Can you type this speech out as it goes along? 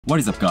What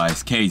is up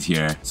guys, Kate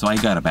here. So I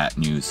got a bad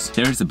news.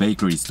 There's a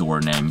bakery store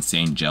named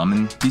Saint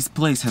Germain. This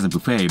place has a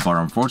buffet, but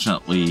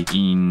unfortunately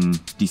in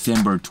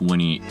December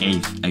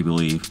 28th, I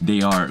believe,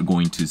 they are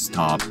going to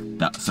stop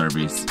that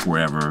service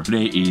forever.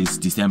 Today is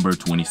December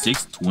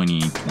 26th,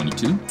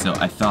 2022. So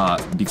I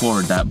thought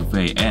before that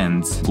buffet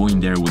ends,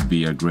 going there would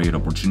be a great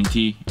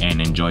opportunity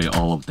and enjoy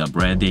all of the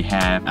bread they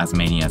have, as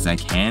many as I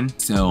can.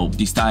 So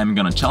this time I'm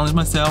gonna challenge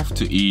myself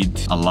to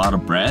eat a lot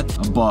of bread,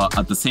 but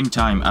at the same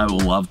time I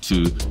would love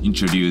to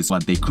introduce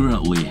what they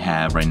currently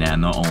have right now,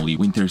 not only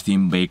winter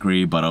themed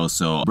bakery but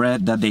also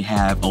bread that they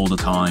have all the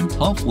time.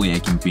 Hopefully I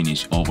can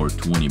finish over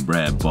 20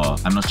 bread,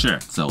 but I'm not sure.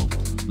 So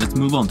let's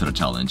move on to the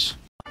challenge.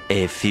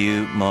 A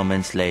few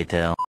moments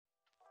later.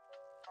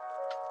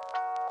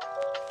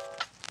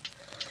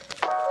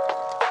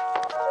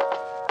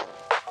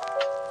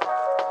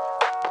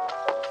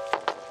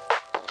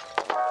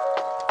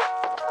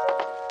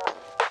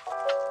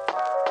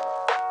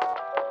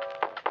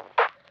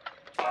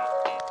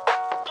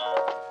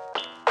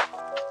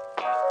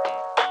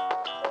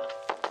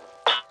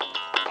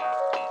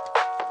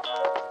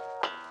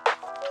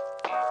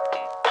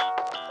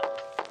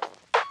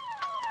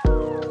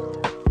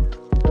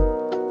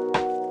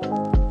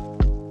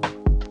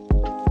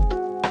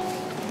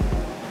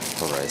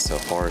 Alright, so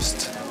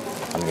first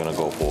I'm gonna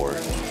go for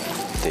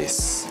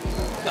this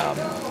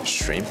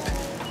shrimp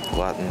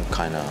gluten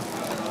kind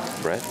of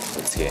bread.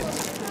 Let's get it.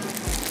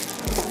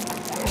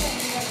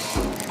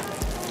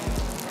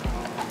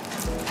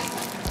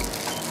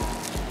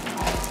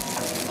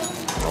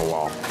 Oh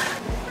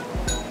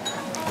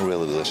wow,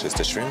 really delicious.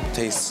 The shrimp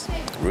tastes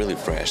really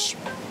fresh,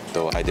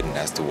 though I didn't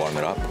ask to warm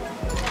it up.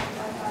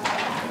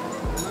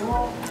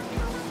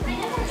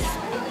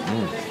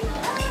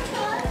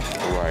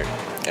 Alright,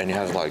 and it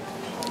has like,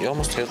 it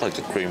almost tastes like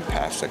the cream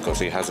pasta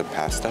because it has a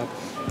pasta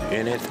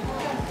in it,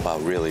 but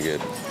really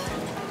good.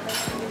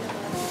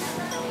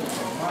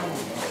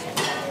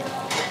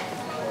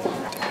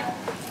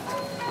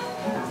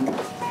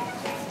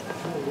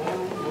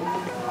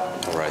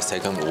 Alright,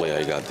 secondly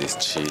I got this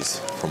cheese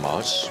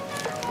fromage.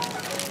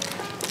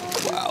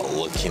 Wow,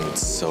 looking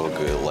so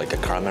good, like a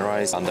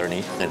caramelized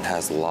underneath. It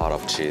has a lot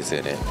of cheese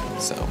in it,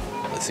 so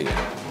let's see it.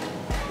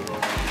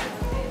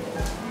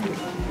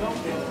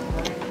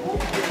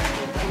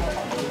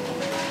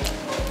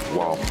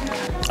 Wow,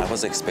 I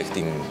was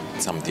expecting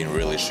something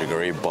really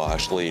sugary, but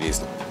actually it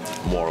is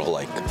more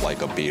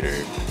like a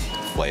bitter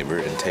flavor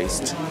and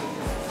taste.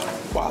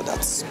 Wow,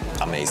 that's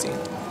amazing.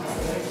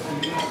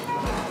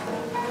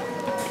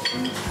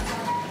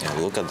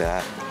 And look at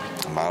that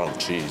amount of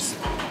cheese.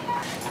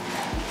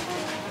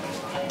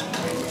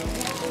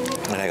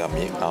 And I got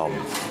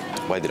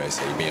why did I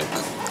say milk?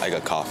 I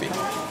got coffee.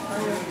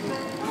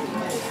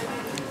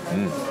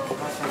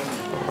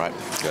 Alright,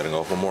 gotta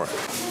go for more.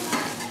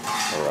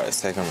 Alright,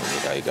 secondly,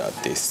 I got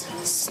this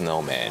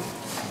snowman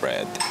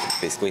bread.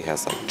 It basically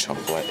has like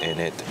chocolate in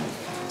it,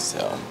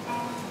 so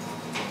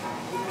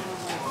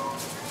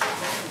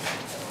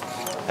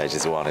I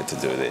just wanted to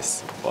do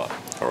this. But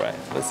alright,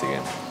 let's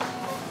begin.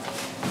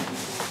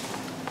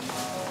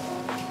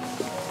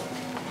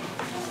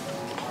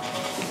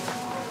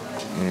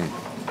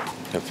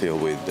 I feel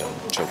with the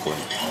chocolate.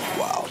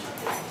 Wow.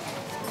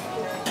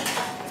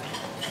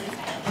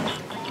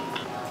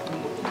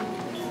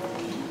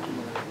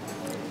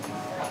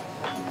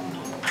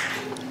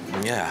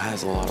 Yeah, it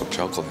has a lot of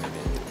chocolate in it.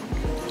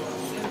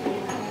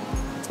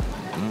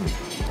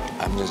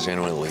 I'm just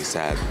genuinely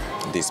sad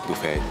this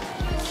buffet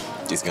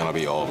is gonna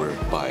be over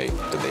by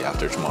the day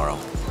after tomorrow.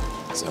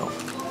 So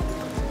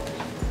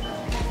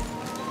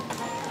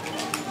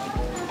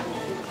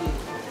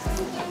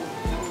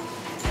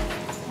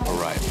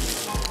alright.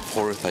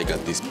 Fourth, I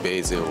got this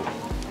basil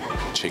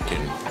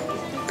chicken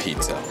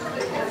pizza.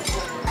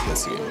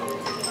 Let's see.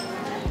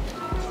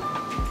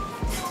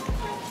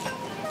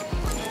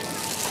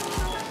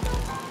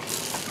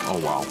 Oh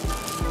wow.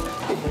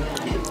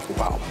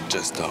 Wow,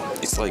 just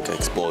it's like an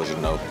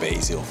explosion of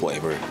basil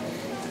flavor.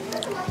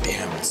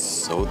 Damn, it's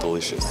so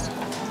delicious.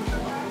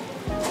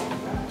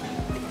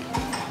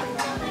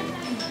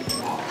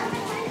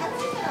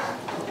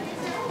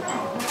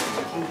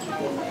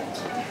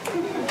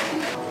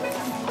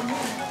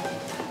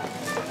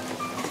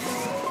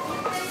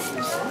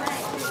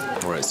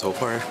 Alright, so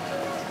far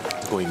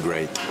going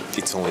great.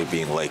 It's only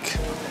been like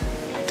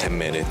 10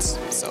 minutes,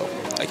 so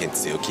I can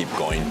still keep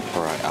going.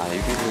 Alright,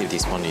 I believe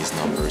this one is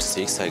number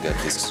 6. I got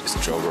this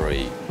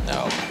strawberry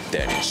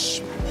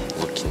Danish.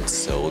 Looking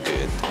so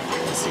good.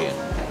 Let's see it.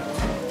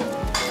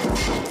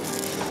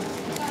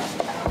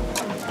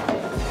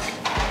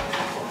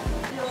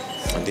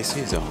 And this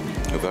is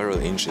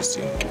very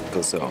interesting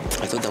because I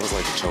thought that was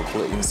like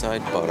chocolate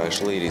inside, but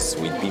actually it is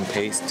sweet bean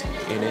paste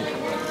in it.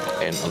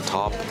 And on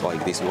top,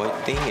 like this white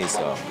thing is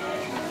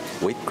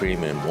whipped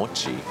cream and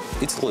mochi.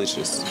 It's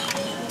delicious.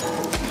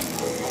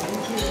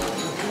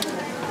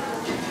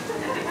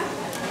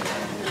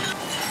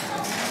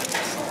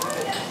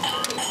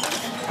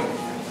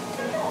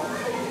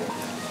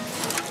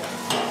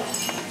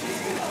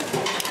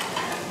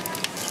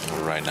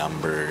 Alright,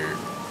 number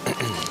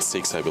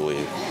 6, I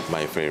believe.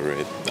 My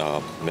favorite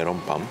melon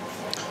palm.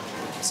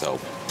 So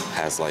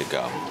has like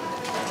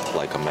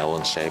a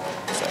melon shape.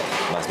 So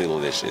must be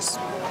delicious.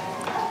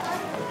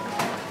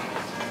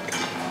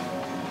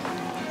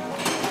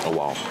 Oh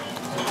wow!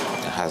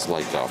 It has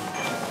like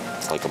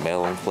a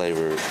melon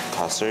flavored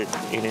custard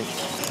in it.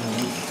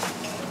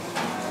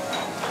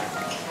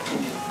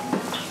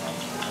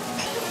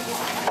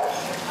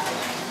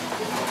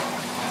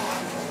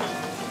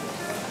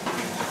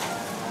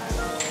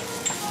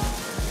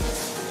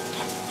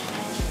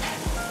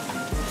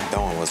 That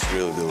one was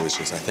really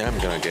delicious. I think I'm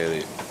gonna get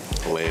it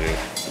later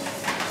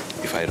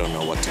if I don't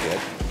know what to get.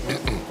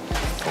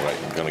 Alright,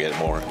 I'm gonna get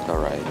more.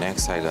 Alright,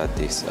 next I got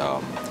this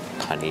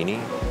panini.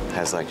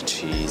 Has like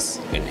cheese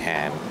and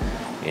ham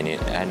in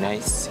it, and I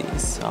see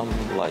some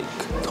like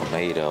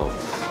tomato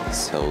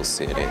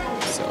sauce in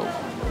it. So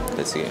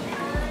let's see it.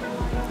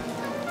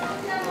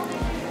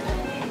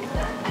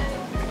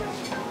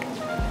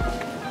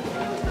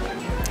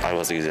 I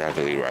was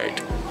exactly right.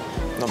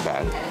 Not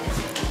bad.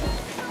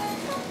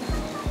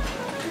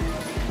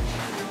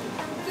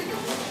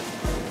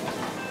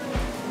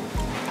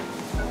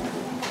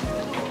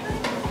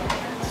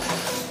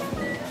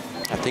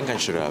 I think I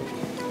should have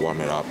warmed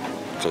it up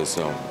because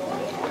the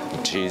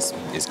cheese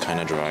is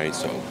kind of dry,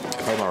 so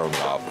if I warm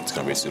it up, it's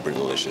gonna be super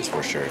delicious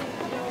for sure.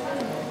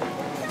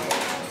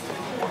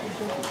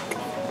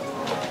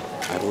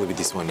 I believe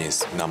this one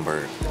is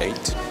number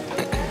 8.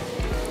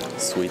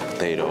 Sweet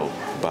potato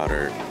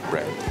butter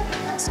bread.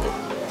 So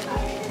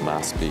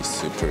must be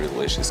super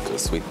delicious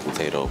because sweet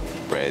potato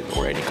bread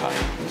or any kind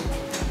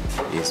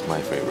is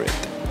my favorite.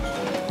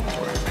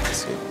 Alright,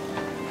 let's see.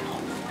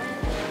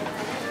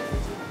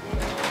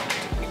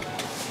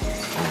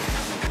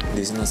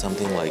 This is not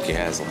something like it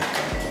has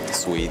like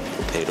sweet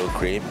potato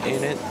cream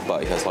in it,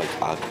 but it has like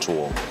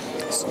actual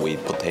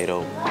sweet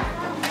potato.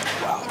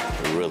 Wow,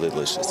 really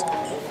delicious.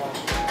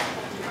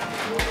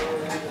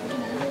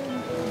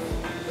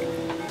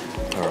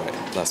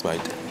 Alright, last bite.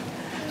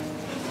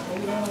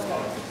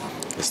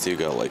 I still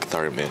got like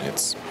 30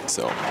 minutes,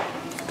 so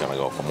I'm gonna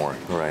go for more.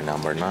 Alright,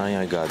 number 9,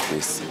 I got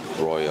this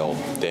Royal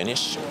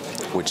Danish,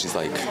 which is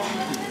like,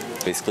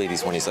 basically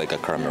this one is like a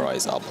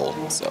caramelized apple,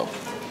 so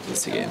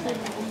let's see it.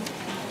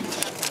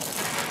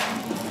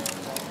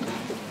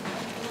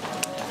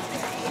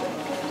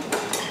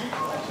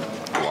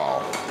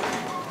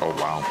 Oh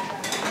wow.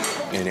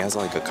 And it has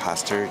like a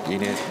custard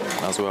in it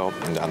as well,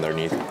 and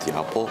underneath the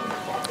apple.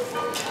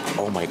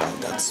 Oh my god,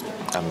 that's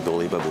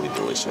unbelievably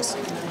delicious.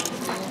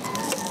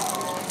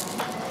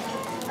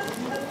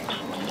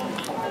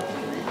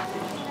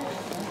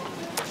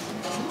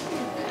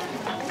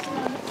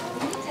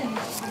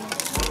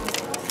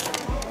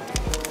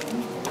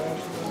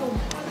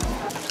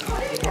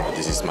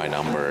 This is my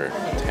number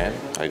 10.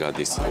 I got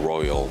this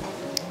royal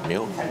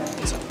milk.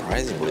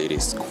 Surprisingly, it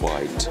is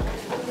quite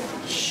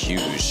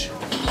huge.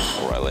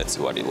 Alright, let's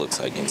see what it looks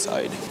like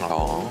inside.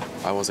 Oh,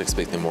 I was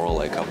expecting more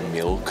like a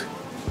milk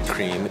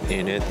cream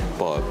in it,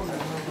 but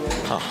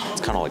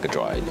it's kind of like a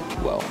dried.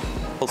 Well,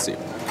 we'll see.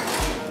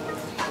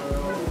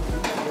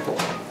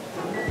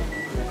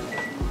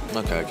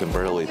 Okay, I can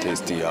barely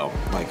taste the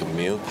like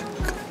milk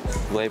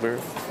flavor.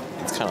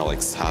 It's kind of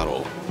like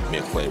subtle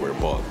milk flavor,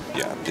 but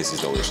yeah, this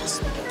is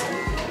delicious.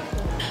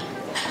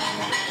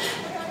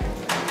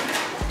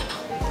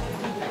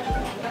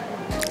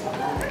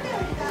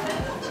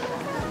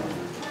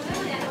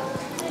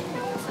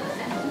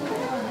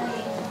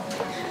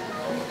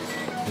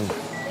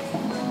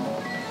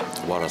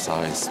 What a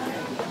size.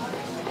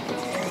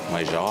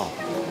 My jaw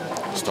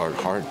started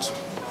hard.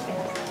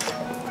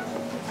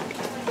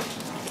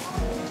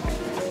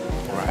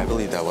 I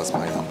believe that was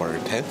my number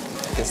 10.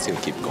 I can still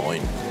keep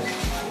going.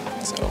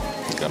 So,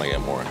 I'm gonna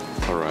get more.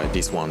 Alright,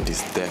 this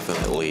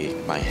definitely,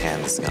 my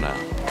hand is gonna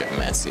get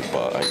messy,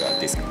 but I got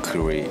this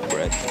curry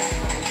bread.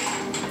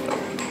 So,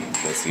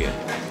 let's see it.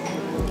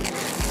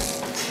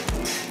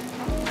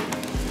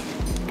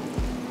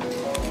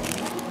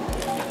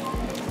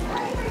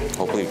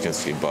 Hopefully you can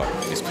see, but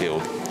it's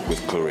filled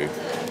with curry.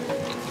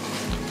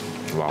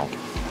 Wow.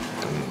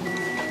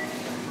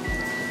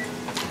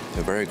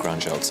 They're very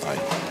crunchy outside.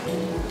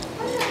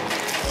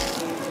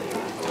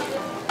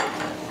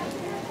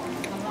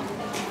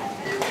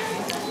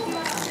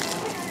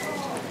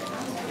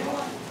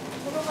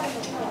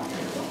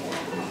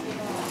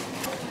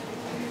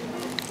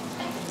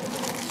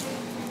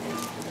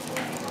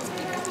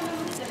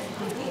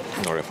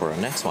 Alright, for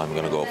the next one, I'm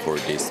gonna go for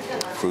this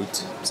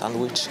fruit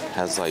sandwich.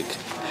 Has like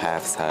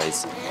half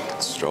size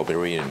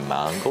strawberry and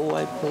mango,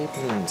 I believe,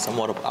 and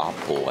somewhat of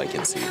apple I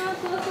can see.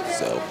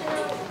 So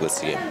let's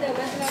see it.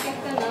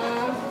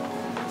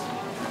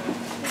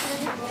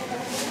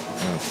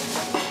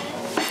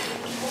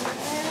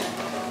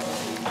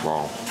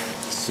 Wow,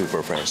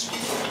 super fresh.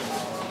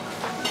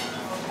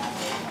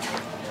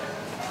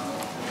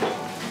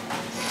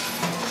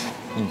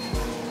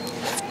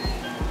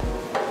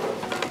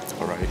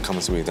 Alright, it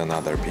comes with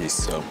another piece,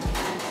 so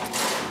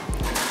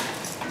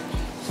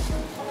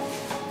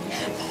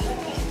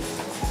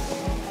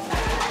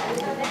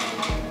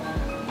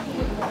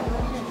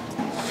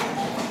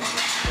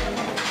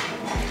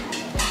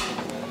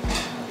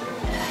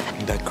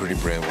That curry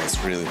bread was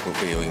really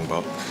fulfilling,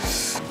 but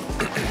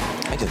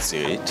I can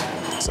see it.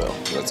 So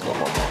let's go for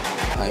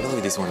more. I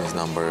believe this one is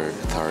number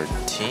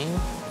 13.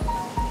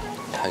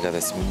 I got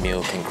this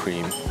milk and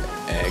cream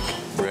egg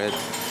bread,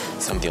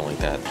 something like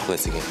that.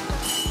 Let's see it.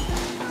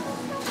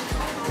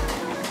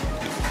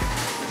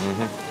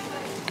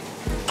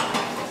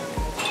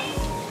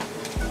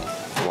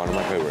 One of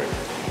my favorite.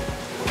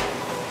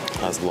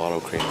 Has a lot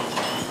of cream.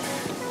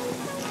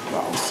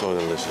 Wow, so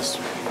delicious.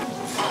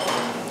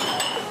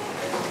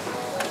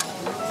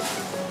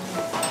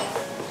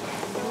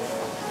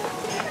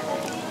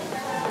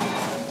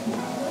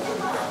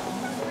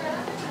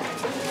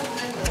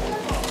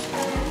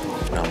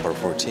 Number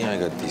 14, I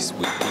got this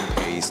wheat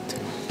paste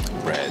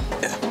bread.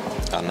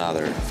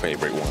 Another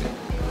favorite one.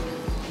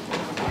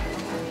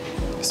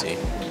 You see,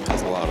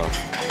 has a lot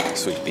of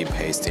sweet bean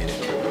paste in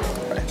it.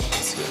 Right, let's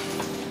see.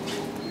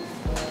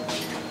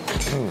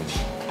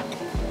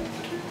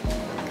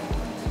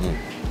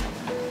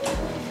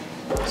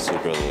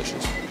 Super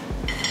delicious.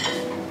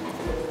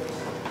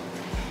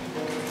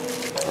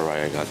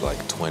 Alright, I got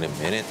like 20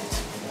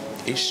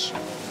 minutes-ish.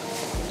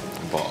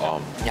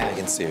 But yeah, I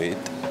can see it.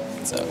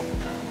 So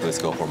let's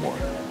go for more.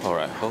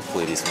 Alright,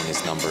 hopefully this one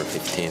is number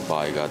 15, but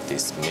I got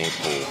this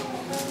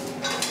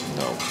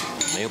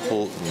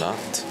maple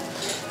nut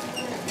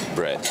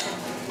bread.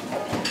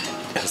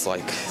 It's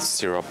like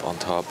syrup on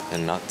top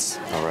and nuts.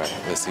 Alright,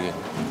 let's see it.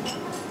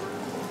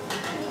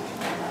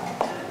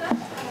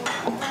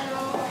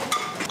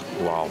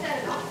 Wow,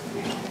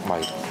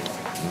 my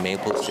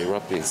maple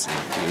syrup is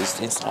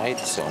infused inside,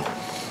 so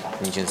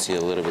you can see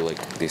a little bit like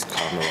this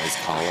caramelized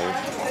color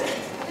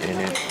in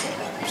it.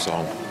 So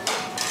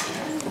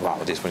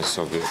wow, this one is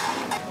so good.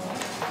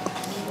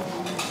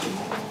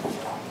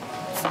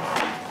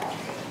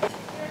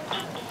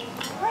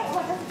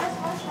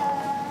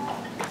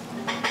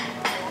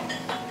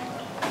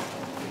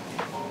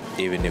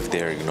 Even if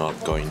they're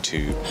not going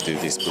to do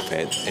this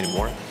buffet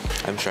anymore,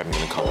 I'm sure I'm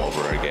gonna come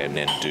over again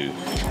and do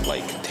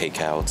like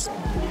takeouts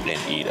and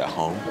eat at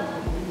home,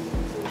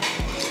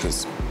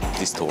 because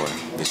this store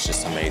is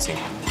just amazing.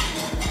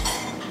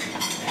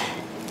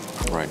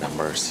 Right,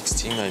 number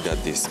 16, I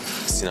got this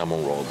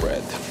cinnamon roll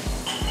bread.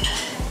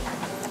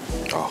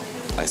 Oh,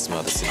 I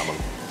smell the cinnamon.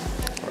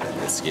 Alright,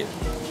 let's get it.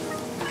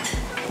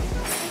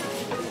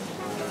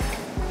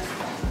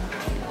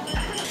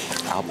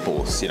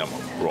 Apple cinnamon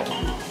roll.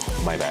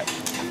 My bad.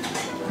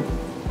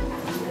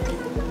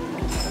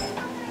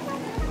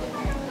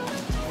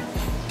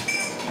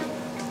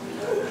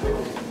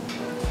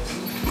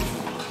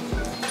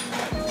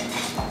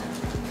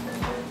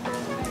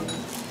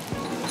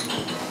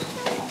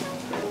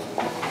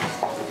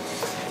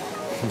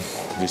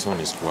 This one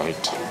is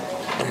quite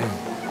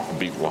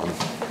big one.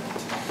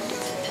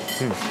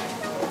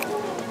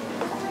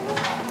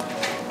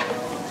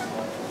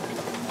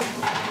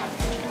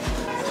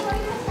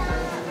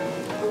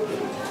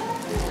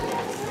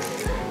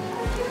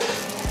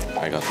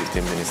 I got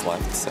 15 minutes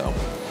left, so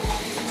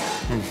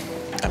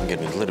I'm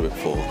getting a little bit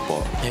full,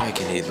 but maybe I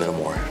can eat a little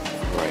more.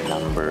 Right,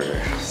 number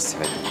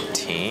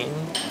 17,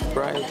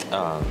 right?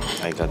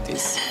 I got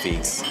this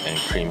figs and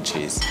cream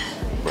cheese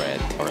bread.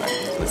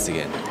 Alright, let's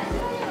begin.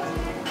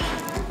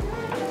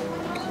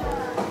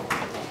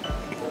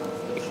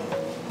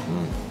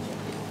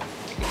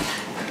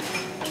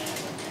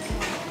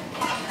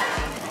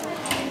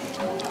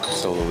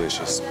 So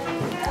delicious.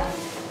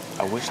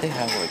 I wish they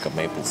had like a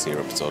maple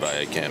syrup so that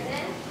I can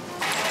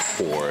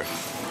pour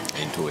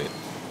into it.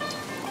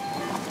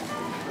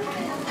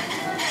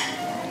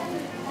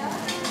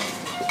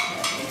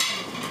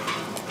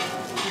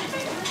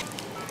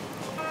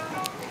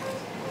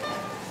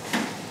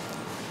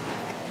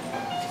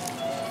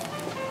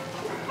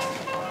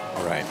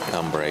 Alright,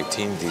 number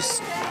 18, this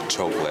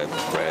chocolate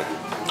bread.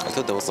 I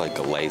thought that was like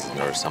a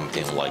raisin or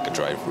something like a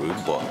dried fruit,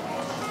 but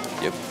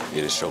yep,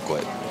 it is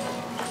chocolate.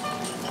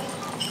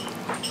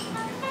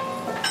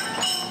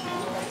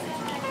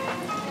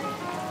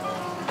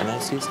 And I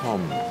see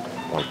some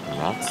like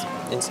nuts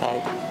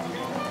inside.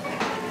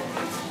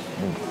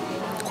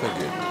 Quite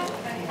good.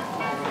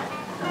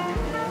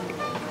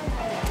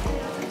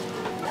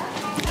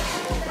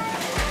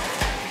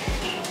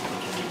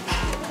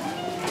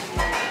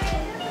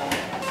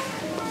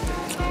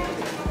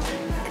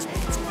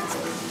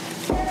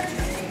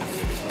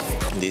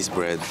 This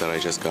bread that I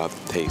just got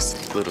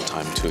takes little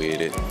time to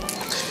eat it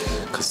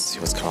because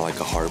it was kind of like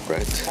a hard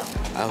bread.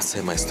 I would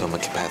say my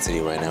stomach capacity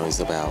right now is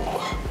about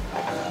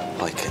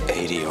like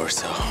 80 or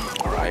so.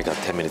 Alright, I got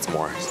 10 minutes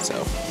more, so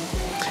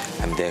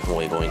I'm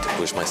definitely going to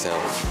push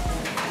myself.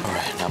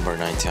 Alright, number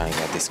 19, I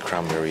got this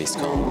cranberry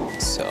scone,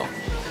 so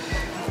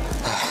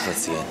let's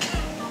see it.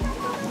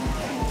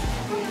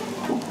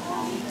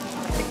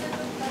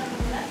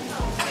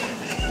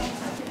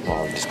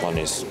 Wow, this one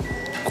is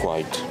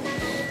quite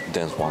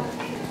dense one,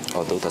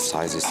 although the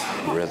size is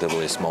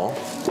relatively small.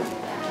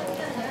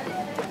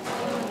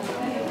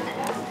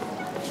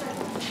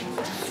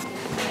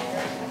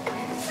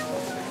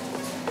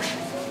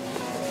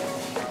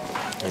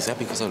 Is that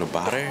because of the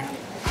butter?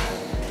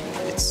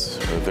 It's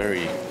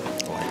very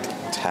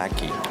like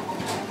tacky.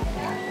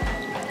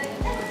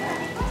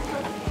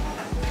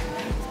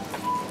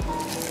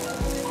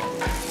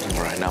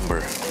 Alright, number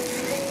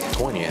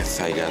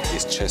 20th, I got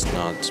this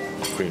chestnut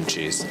cream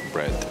cheese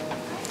bread.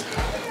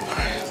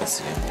 Alright, let's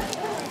see.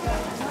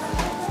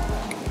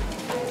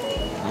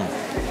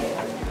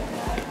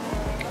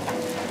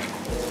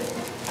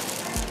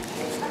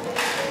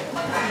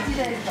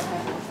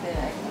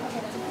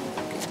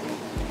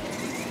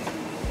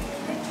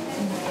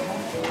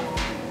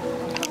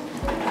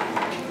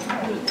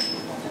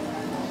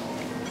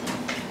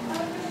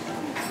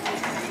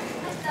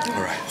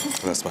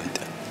 Alright, let's bite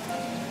that.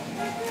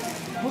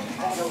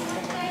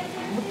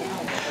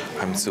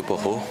 I'm super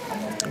full,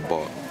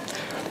 but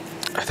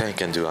I think I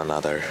can do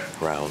another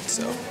round,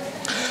 so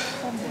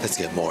let's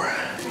get more.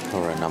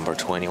 Alright, number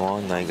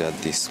 21, I got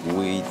this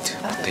sweet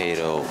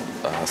potato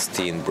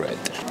steamed bread.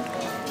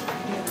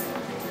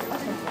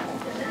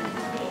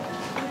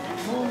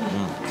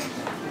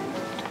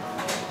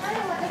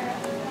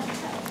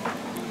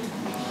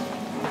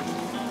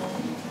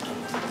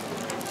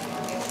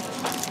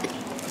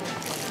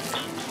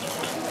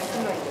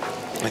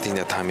 I think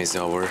that time is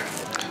over.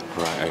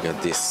 Right, I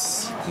got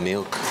this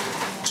milk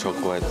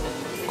chocolate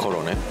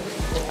korone.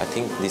 I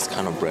think this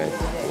kind of bread,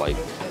 like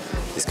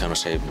this kind of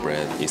shaped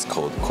bread, is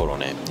called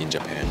korone in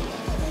Japan.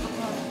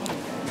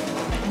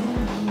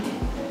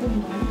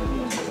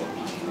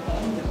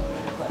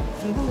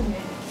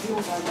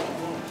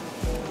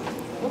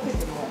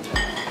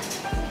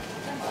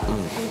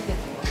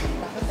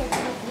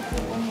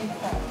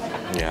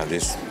 Yeah,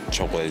 this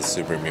chocolate is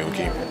super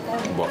milky,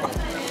 but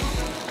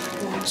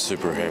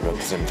super heavy at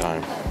the same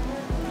time.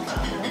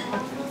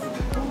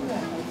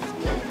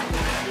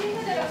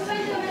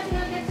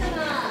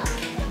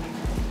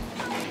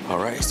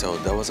 Alright, so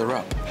that was a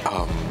wrap.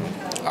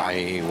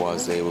 I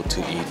was able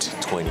to eat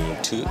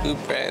 22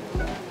 bread,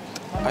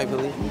 I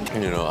believe.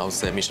 You know, I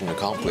was mission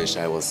accomplished.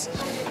 I was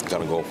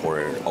gonna go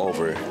for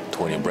over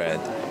 20 bread.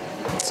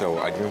 So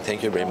I can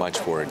thank you very much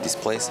for this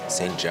place,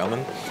 Saint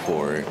Germain,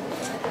 for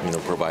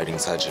providing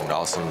such an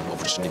awesome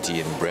opportunity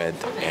in bread.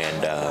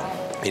 And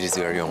it is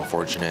very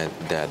unfortunate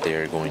that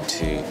they're going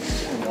to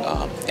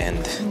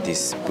end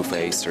this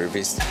buffet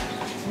service.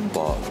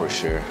 But for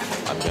sure,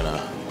 I'm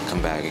gonna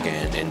come back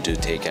again and do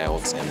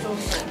takeouts,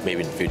 and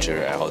maybe in the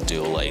future I'll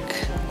do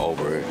like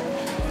over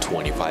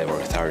 25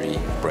 or 30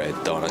 bread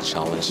donut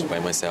challenge by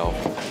myself.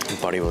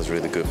 But it was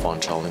really good, fun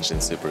challenge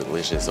and super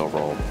delicious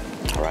overall.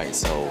 Alright,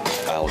 so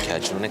I'll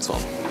catch you in the next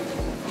one.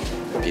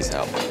 Peace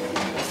out.